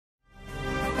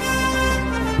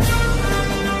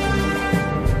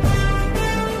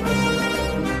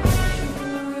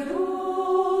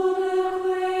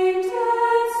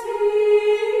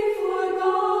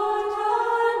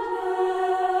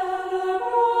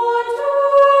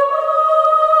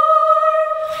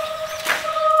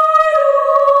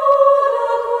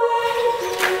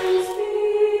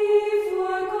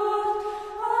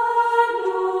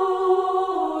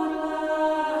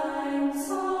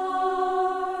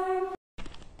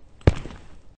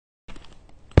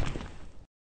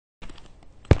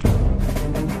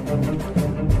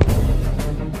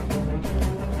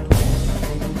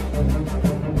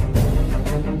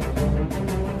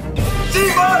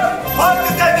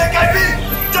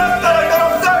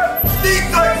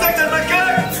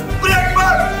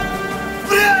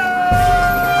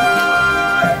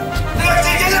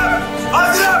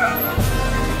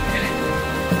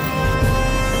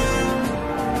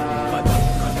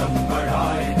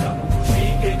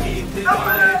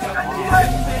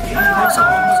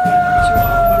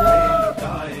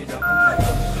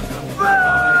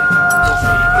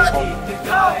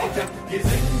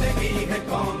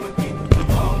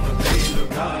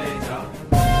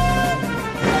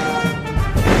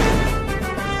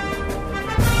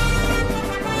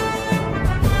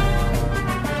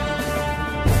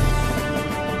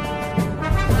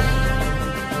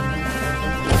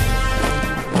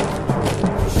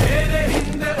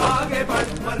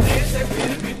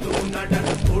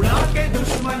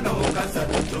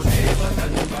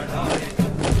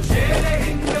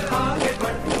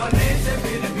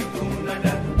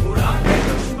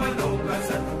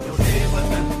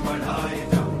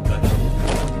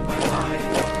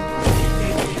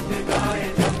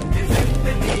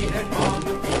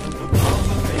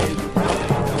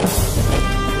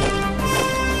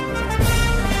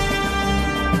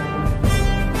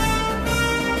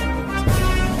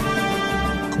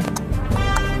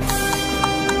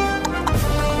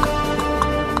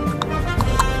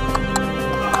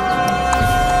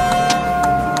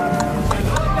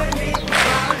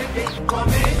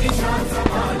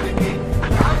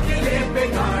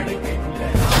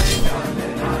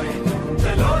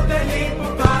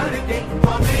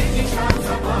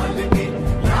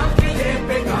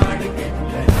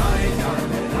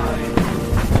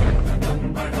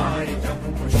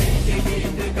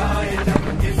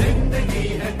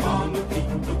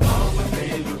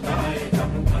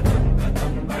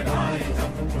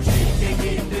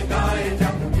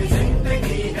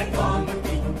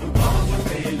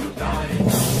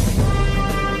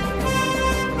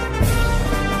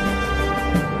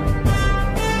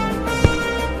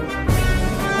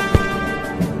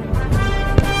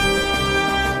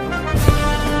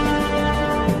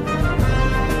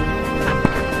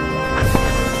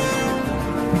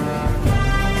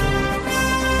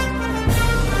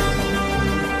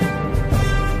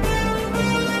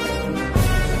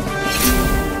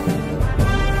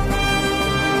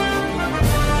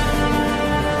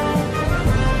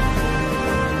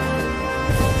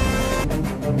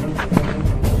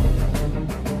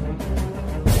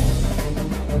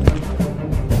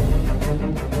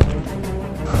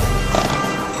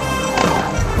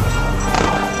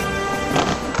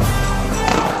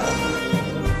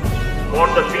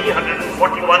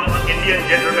41 Indian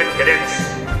gentlemen cadets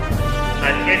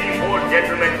and 84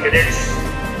 gentlemen cadets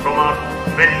from our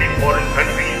friendly foreign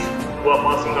countries who are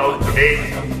passing out today.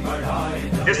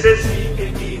 This is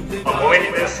a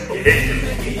momentous occasion,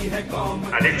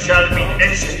 and it shall be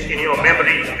etched in your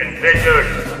memory and treasured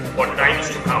for times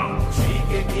to come.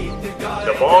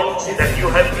 The bonds that you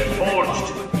have forged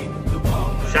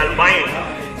shall bind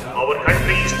our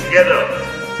countries together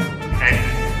and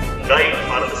guide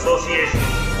our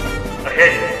association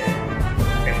ahead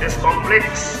in this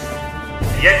complex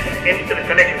yet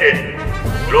interconnected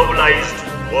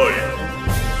globalized world.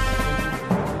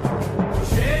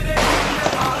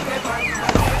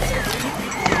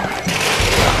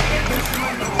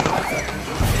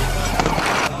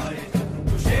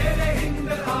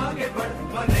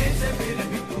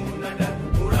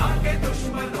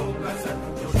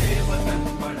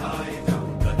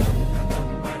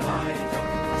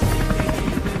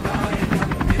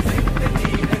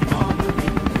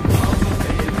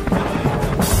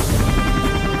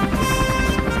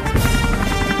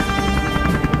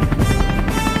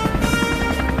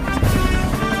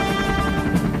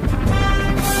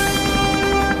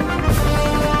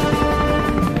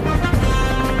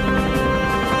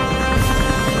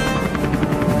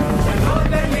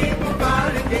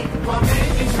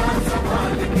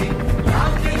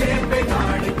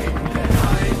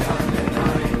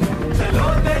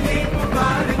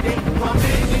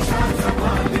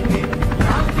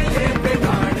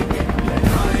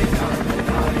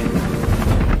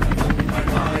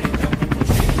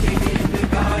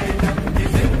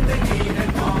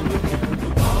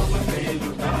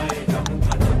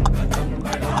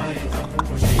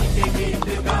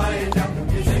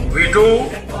 We too,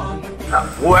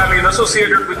 who have been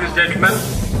associated with these gentlemen,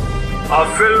 are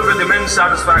filled with immense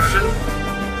satisfaction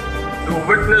to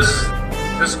witness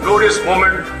this glorious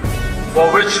moment for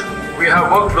which we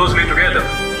have worked closely together.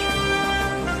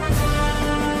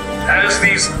 As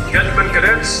these gentlemen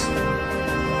cadets,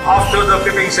 after the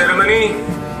pipping ceremony,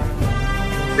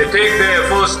 they take their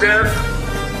first step.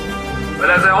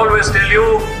 Well, as I always tell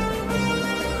you,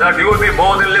 that you will be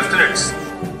more than lieutenants.